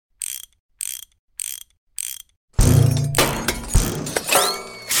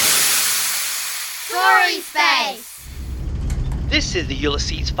Story Space! This is the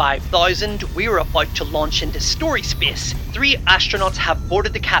Ulysses 5000. We're about to launch into story space. 3 astronauts have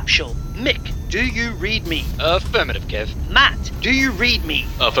boarded the capsule. Mick, do you read me? Affirmative, Kev. Matt, do you read me?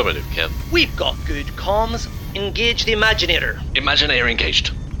 Affirmative, Kev. We've got good comms. Engage the Imaginator. Imaginator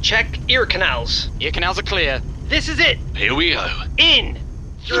engaged. Check ear canals. Ear canals are clear. This is it. Here we go. In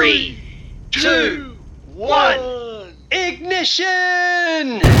 3, 2, 1.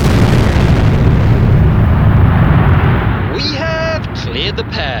 Ignition! We have cleared the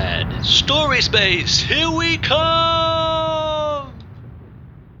pad. Story space, here we come!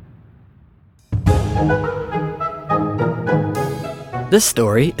 This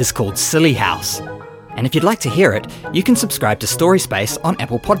story is called Silly House, and if you'd like to hear it, you can subscribe to Story Space on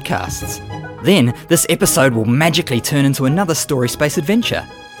Apple Podcasts. Then, this episode will magically turn into another Story Space adventure.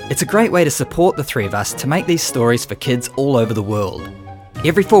 It's a great way to support the 3 of us to make these stories for kids all over the world.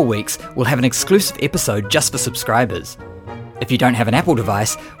 Every 4 weeks, we'll have an exclusive episode just for subscribers. If you don't have an Apple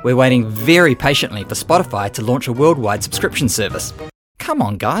device, we're waiting very patiently for Spotify to launch a worldwide subscription service. Come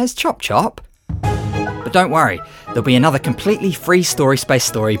on guys, chop chop! But don't worry, there'll be another completely free Story Space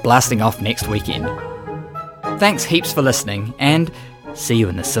story blasting off next weekend. Thanks heaps for listening, and see you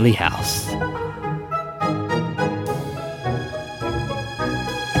in the Silly House.